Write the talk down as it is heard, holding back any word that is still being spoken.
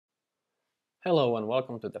Hello and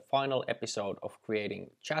welcome to the final episode of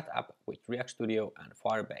creating chat app with React Studio and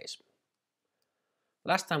Firebase.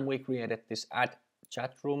 Last time we created this add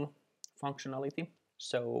chatroom functionality.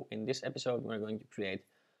 So in this episode we're going to create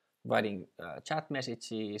writing chat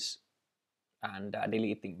messages and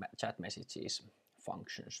deleting chat messages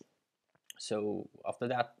functions. So after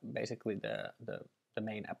that basically the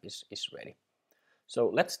main app is ready.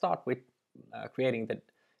 So let's start with creating the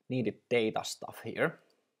needed data stuff here.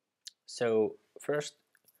 So first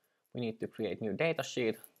we need to create new data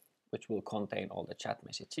sheet which will contain all the chat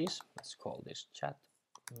messages. Let's call this chat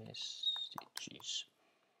messages.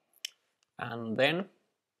 And then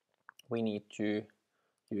we need to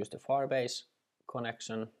use the Firebase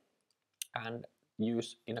connection and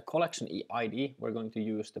use in a collection ID we're going to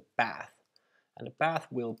use the path. And the path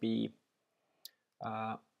will be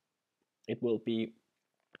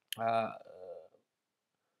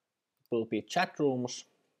chat rooms,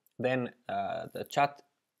 then the chat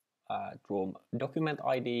room document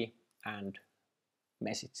ID and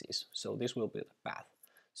messages. So this will be the path.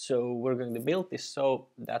 So we're going to build this so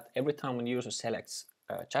that every time when user selects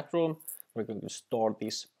chat room, we're going to store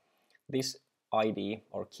this ID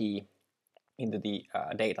or key into the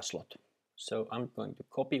data slot. So I'm going to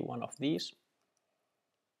copy one of these.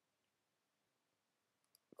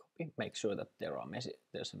 Copy, make sure that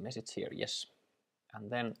there's a message here, yes.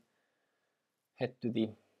 And then head to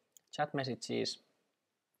the chat messages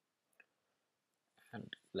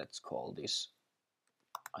and let's call this,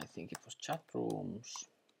 I think it was chat rooms.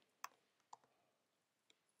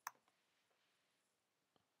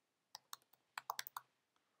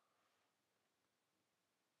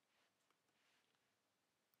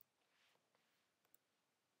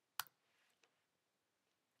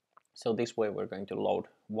 So this way we're going to load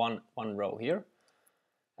one row here,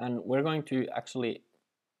 and we're going to actually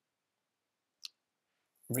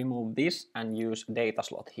remove this and use data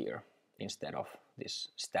slot here instead of this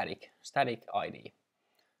static ID.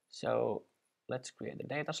 So let's create the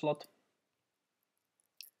data slot.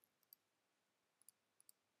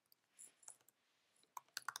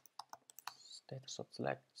 Data slot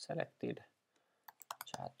selected,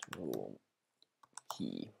 chat room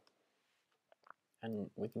key.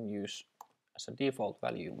 And we can use, as a default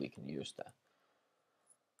value, we can use the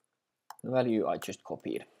value I just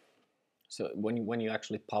copied. So when you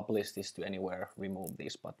actually publish this to anywhere, remove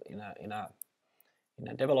this. But in a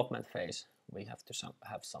development phase, we have to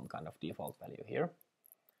have some kind of default value here.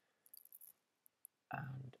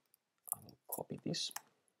 And I will copy this.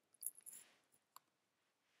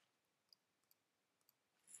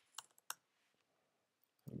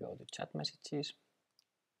 And go to chat messages.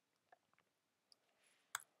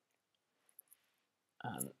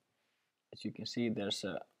 And as you can see, there's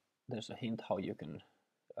a hint how you can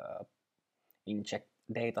inject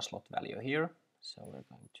data slot value here. So we're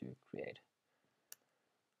going to create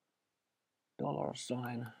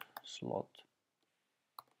 $sign slot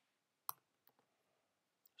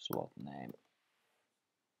name,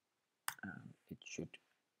 and it should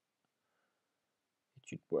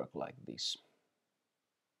work like this.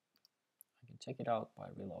 I can check it out by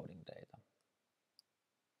reloading data.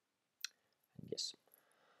 And yes.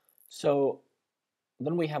 So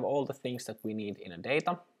then we have all the things that we need in a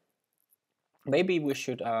data. Maybe we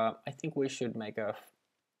should, I think we should make a,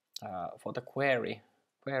 for the query,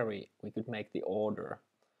 we could make the order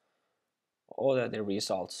the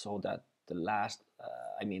results so that the last,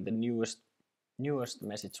 the newest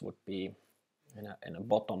message would be in a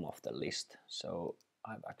bottom of the list. So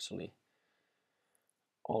I've actually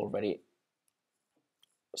already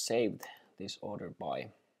saved this order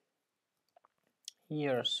by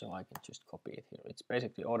here, so I can just copy it here. It's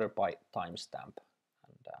basically order by timestamp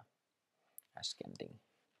and ascending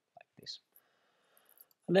like this.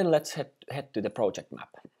 And then let's head to the project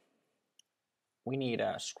map. We need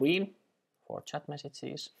a screen for chat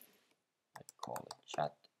messages. Let's call it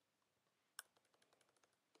chat.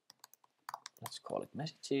 Let's call it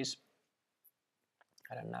messages.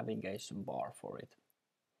 And a navigation bar for it.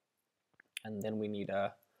 And then we need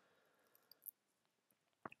a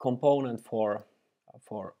component for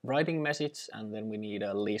writing message, and then we need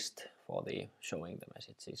a list for the showing the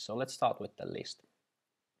messages. So let's start with the list.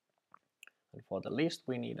 And for the list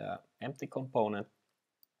we need an empty component.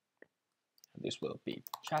 This will be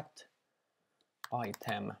chat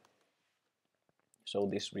item. So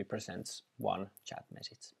this represents one chat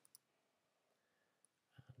message.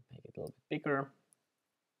 Make it a little bit bigger.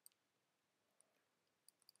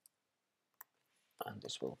 And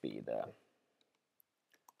this will be the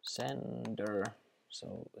sender.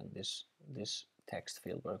 So in this text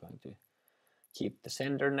field, we're going to keep the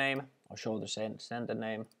sender name or show the sender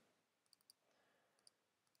name.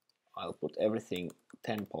 I'll put everything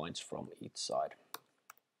 10 points from each side.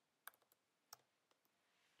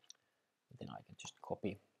 Then I can just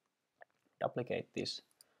copy, duplicate this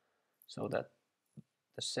so that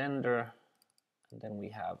the sender, and then we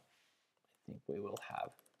have, I think we will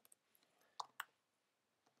have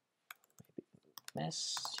maybe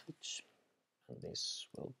message, and this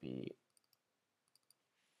will be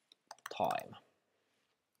time.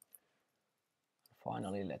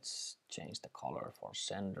 Finally, let's change the color for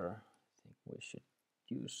sender. I think we should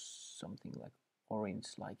use something like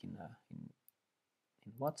orange, like in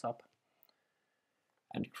WhatsApp,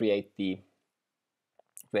 and create the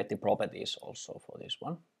properties also for this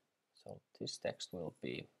one. So this text will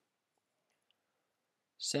be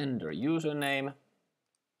sender username,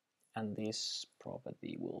 and this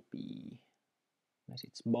property will be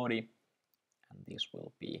message body, and this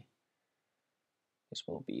will be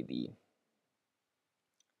the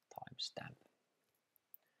timestamp.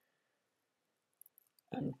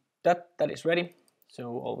 And that is ready.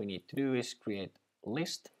 So all we need to do is create a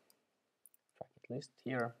list, drag it list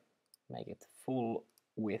here, make it full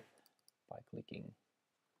width by clicking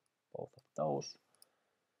both of those,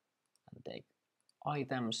 and take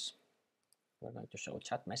items. We're going to show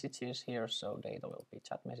chat messages here, so data will be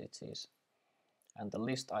chat messages, and the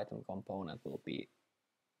list item component will be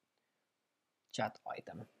chat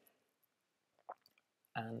item.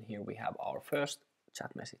 And here we have our first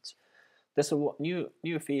chat message. There's a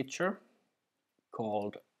new feature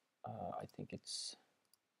called I think it's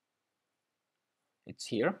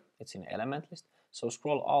here. It's in element list. So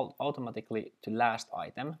scroll automatically to last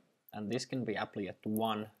item, and this can be applied to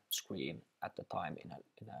one screen at a time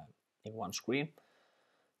in one screen,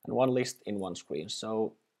 and one list in one screen.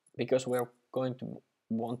 So because we're going to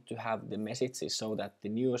want to have the messages so that the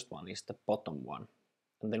newest one is the bottom one,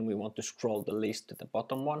 and then we want to scroll the list to the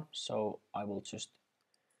bottom one, so I will just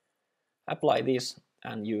apply this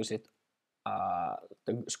and use it.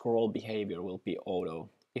 The scroll behavior will be auto.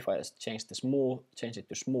 If I change it to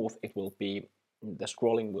smooth, it will be, the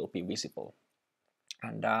scrolling will be visible.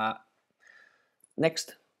 And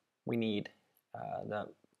next we need the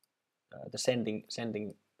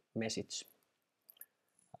sending message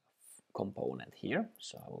component here.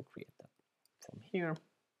 So I will create that from here.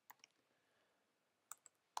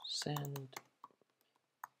 Send,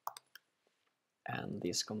 and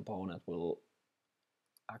this component will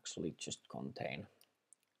actually just contain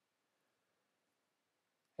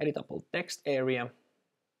editable text area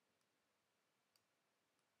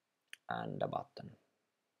and a button.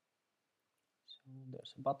 So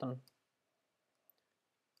there's a button,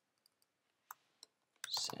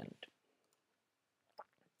 send,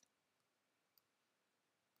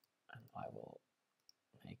 and I will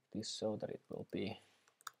make this so that it will be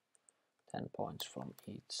 10 points from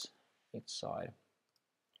each side.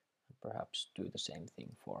 And perhaps do the same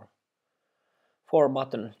thing for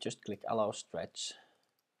button. Just click allow stretch,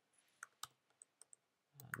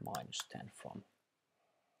 and -10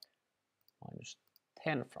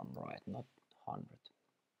 from right, not 100.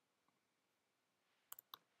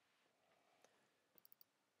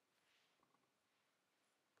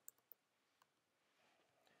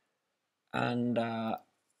 And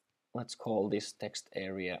let's call this text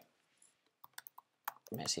area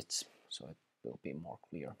message, so it will be more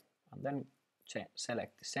clear. And then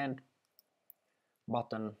select the send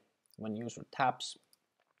button. When user taps,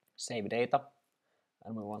 save data,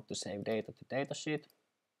 and we want to save data to datasheet.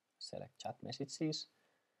 Select chat messages,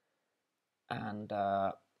 and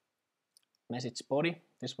message body.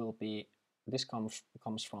 This comes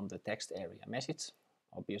from the text area message.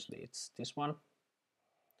 Obviously, it's this one.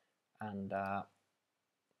 And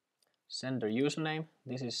sender username.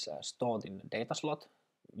 This is stored in the data slot.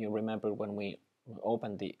 You remember when we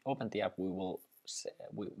open the app,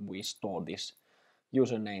 we store this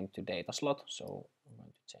username to data slot. So I'm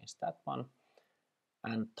going to change that one.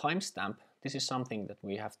 And timestamp. This is something that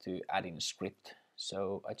we have to add in a script.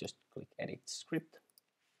 So I just click edit script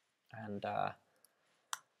and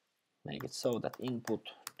make it so that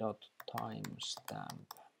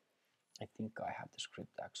input.timestamp. I think I have the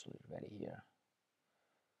script actually ready here.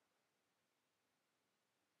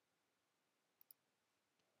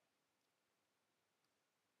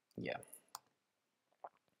 Yeah.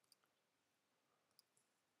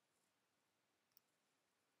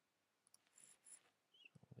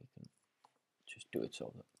 So we can just do it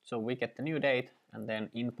so we get the new date, and then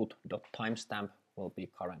input.timestamp will be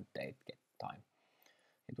current date get time.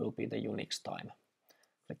 It will be the Unix time.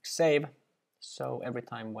 Click save. So every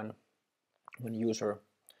time when user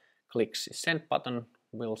clicks the send button,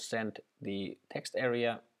 we'll send the text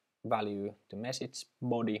area value to message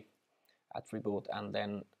body attribute, and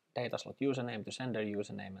then data slot username to sender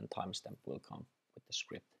username, and timestamp will come with the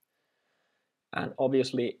script. And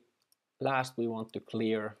obviously, last we want to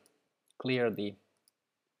clear the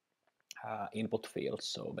input fields.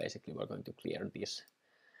 So basically, we're going to clear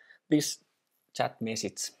this chat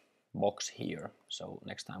message box here. So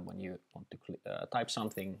next time when you want to type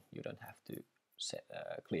something, you don't have to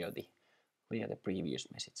clear the previous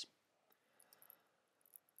message.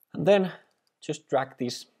 And then just drag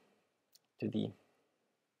this to the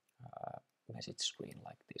message screen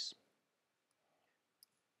like this.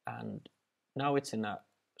 And now it's in a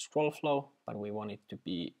scroll flow, but we want it to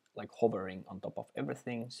be like hovering on top of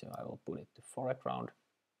everything. So I will put it to foreground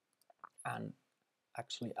and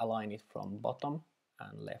actually align it from bottom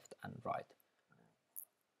and left and right.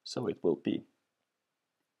 So it will be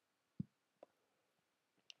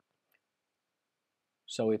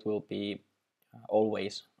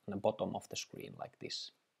always on the bottom of the screen like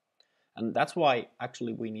this. And that's why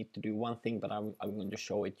actually we need to do one thing, but I'm going to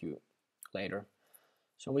show it you later.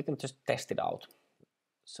 So we can just test it out.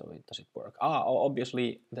 So does it work?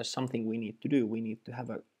 Obviously there's something we need to do. We need to have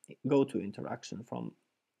a go-to interaction from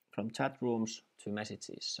chat rooms to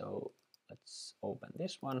messages. So let's open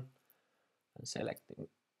this one and select the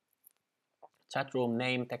chat room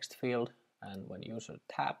name text field. And when user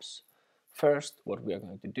taps, first what we are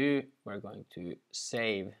going to do, we're going to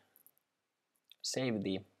save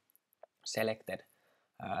the selected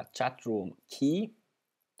chat room key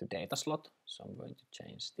to data slot. So I'm going to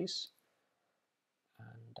change this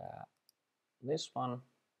and this one,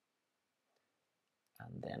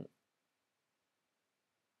 and then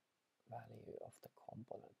value of the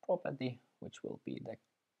component property, which will be the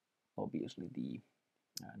obviously the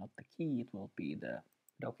not the key, it will be the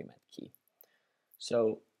document key.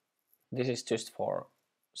 So this is just for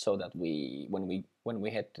so that we when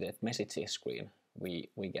we head to that messages screen, we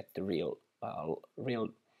get the real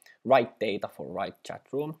right data for right chat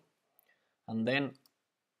room, and then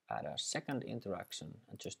add a second interaction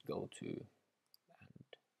and just go to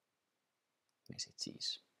and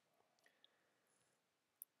messages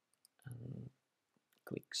and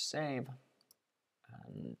click save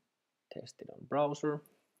and test it on browser.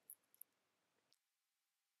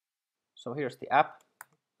 So here's the app.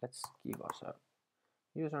 Let's give us a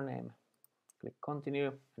username, click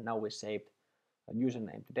continue, and now we saved a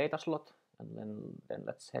username to data slot, and then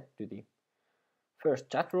let's head to the first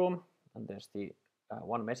chat room, and there's the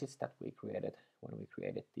one message that we created when we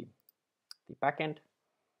created the backend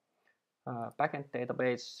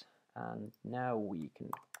database, and now we can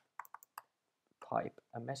type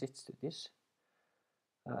a message to this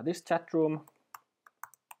this chat room,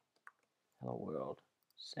 hello world,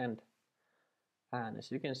 send, and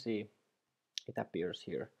as you can see, it appears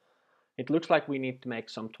here. It looks like we need to make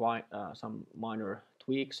some minor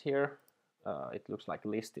tweaks here. It looks like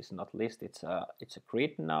list is not list, it's a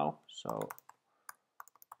grid now. So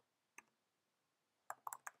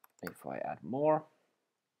if I add more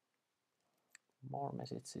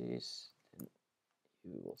messages, then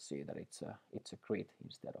you will see that it's a grid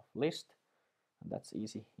instead of list, and that's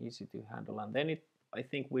easy to handle. And then I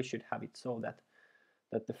think we should have it so that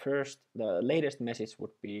the latest message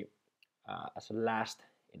would be as a last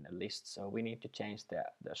in the list. So we need to change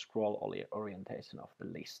the scroll orientation of the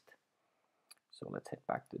list. So let's head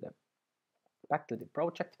back to the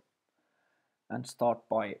project and start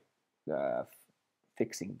by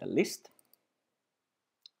fixing the list.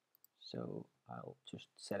 So I'll just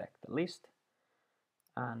select the list,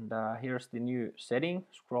 and here's the new setting,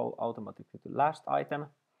 scroll automatically to last item,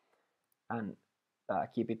 and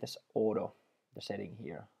keep it as auto, the setting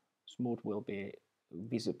here. Smooth will be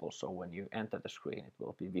visible, so when you enter the screen it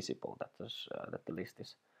will be visible that the list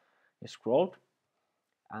is scrolled.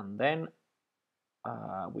 And then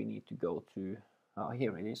we need to go to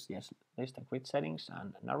here it is, yes, list and grid settings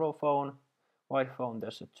and narrow phone, wide phone.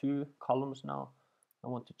 There's 2 columns now. I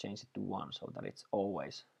want to change it to 1 so that it's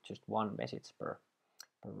always just 1 message per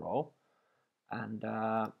row. And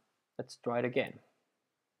let's try it again.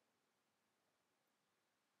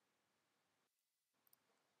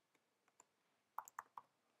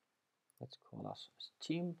 Let's call us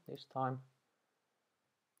team this time.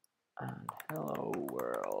 And hello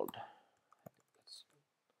world.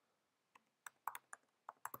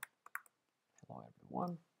 Hello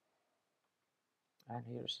everyone. And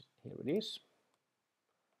here it is.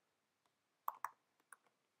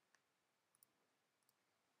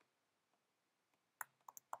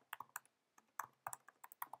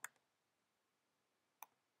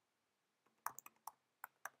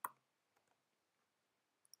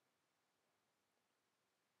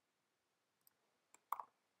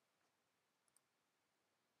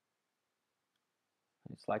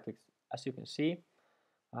 It's like, as you can see,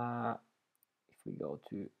 if we go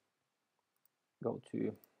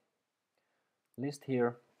to list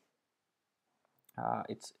here,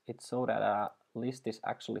 it's so that list is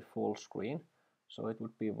actually full screen. So it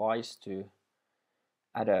would be wise to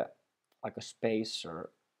add a spacer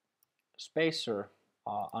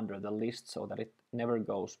under the list so that it never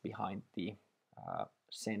goes behind the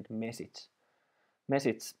send message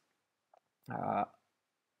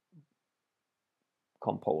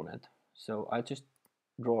component. So I just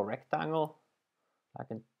draw a rectangle.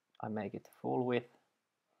 I make it full width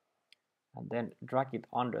and then drag it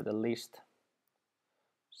under the list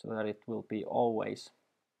so that it will be always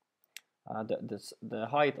the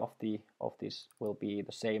height of this will be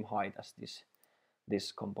the same height as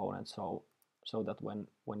this component. So that when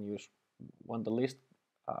the list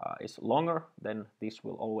is longer, then this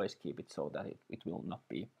will always keep it so that it will not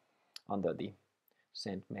be under the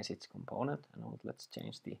send message component. And let's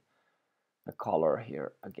change the color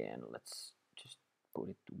here again. Let's just put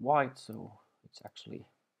it to white so it's actually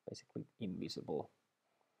basically invisible.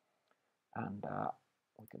 And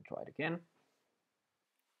we can try it again.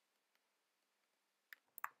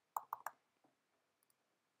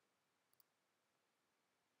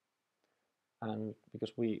 And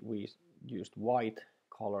because we used white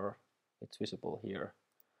color, it's visible here.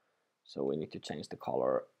 So we need to change the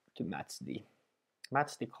color to match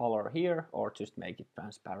the color here, or just make it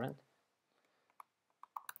transparent.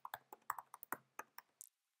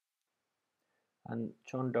 And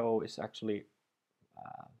John Doe is actually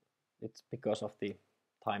it's because of the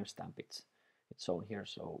timestamp it's shown here.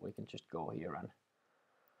 So we can just go here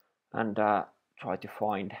and try to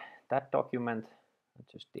find that document and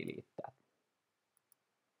just delete that.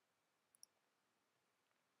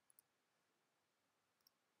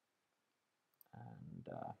 And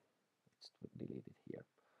let's delete it here.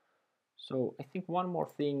 So I think one more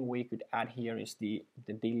thing we could add here is the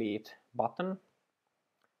delete button.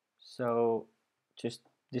 So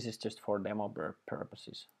this is just for demo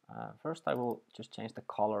purposes. First I will just change the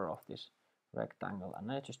color of this rectangle,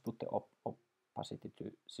 and I just put the opacity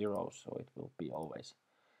to 0 so it will be always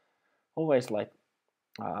like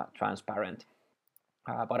transparent.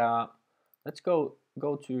 But let's go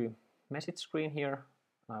to message screen here.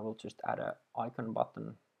 I will just add an icon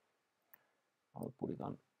button. I will put it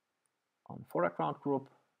on foreground group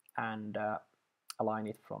and align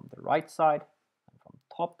it from the right side and from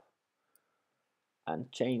top,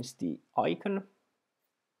 and change the icon.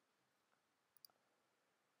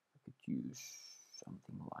 I could use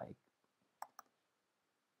something like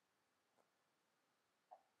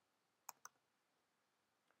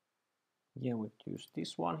we would use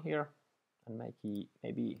this one here, and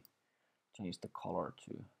maybe change the color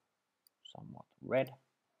to somewhat red.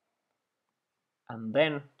 And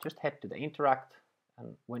then just head to the interact,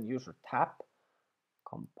 and when user tap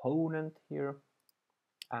component here,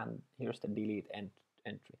 and here's the delete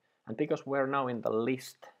entry. And because we're now in the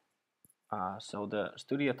list, so the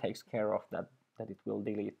studio takes care of that it will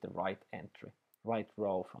delete the right entry, right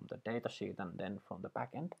row from the datasheet and then from the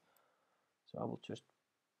backend. So I will just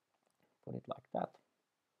put it like that.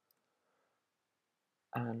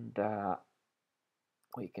 And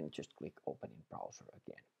we can just click open in browser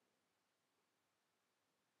again.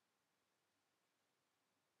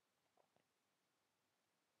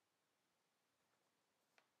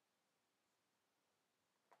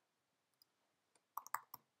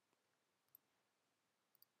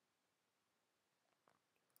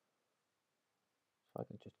 So I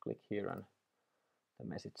can just click here and the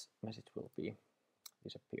message will be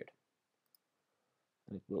disappeared.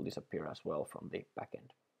 And it will disappear as well from the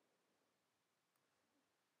backend.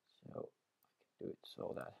 So I can do it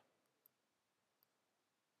so that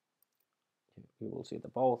you will see the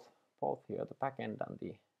both here, the backend and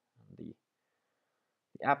the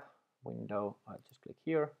app window. I just click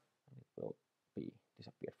here and it will be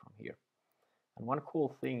disappeared from here. And one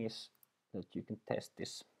cool thing is that you can test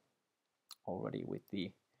this already with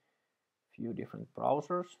the few different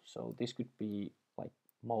browsers. So this could be like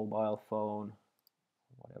mobile phone,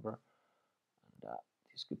 whatever, and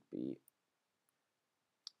this could be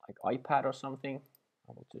like iPad or something.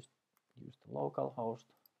 I will just use the local host,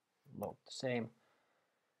 load the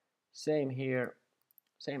same here,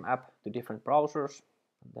 same app to different browsers.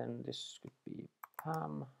 And then this could be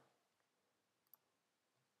PAM,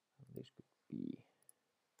 and this could be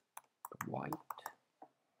white,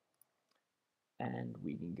 and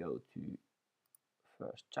we can go to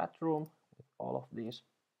first chat room with all of these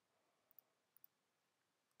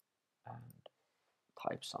and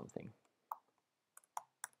type something.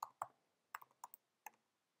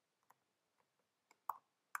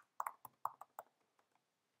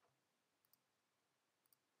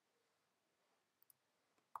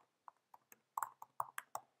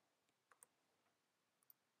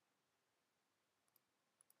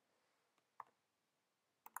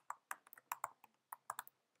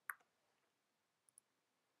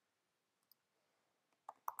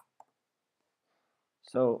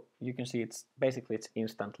 So you can see it's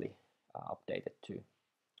instantly updated to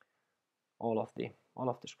all of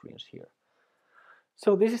the screens here.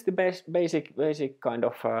 So this is the basic kind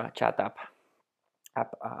of chat app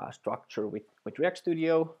structure with React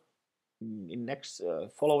Studio. In next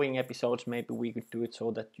following episodes, maybe we could do it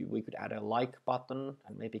so that we could add a like button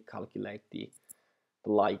and maybe calculate the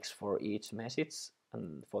likes for each message.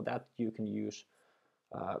 And for that, you can use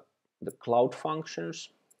the cloud functions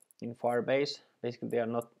in Firebase. Basically, they are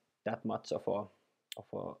not that much of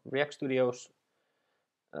a React Studio's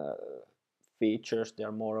features. They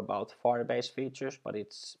are more about Firebase features, but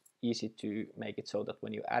it's easy to make it so that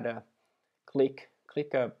when you click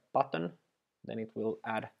a button, then it will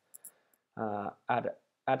add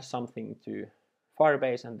something to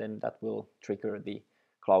Firebase, and then that will trigger the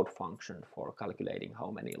cloud function for calculating how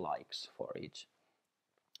many likes for each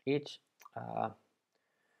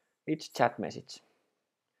chat message.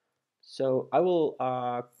 So I will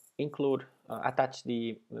attach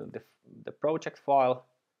the project file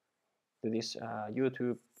to this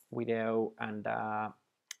YouTube video, and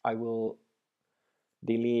I will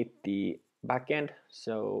delete the backend.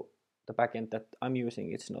 So the backend that I'm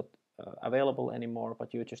using, it's not available anymore,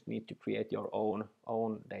 but you just need to create your own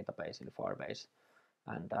database in Firebase,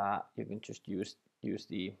 and you can just use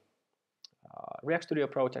the React Studio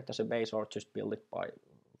project as a base, or just build it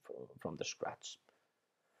from the scratch.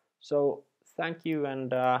 So thank you,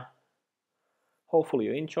 and hopefully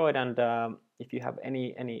you enjoyed, and if you have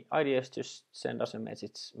any ideas, just send us a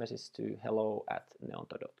message to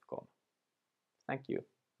hello@neonto.com. Thank you.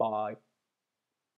 Bye.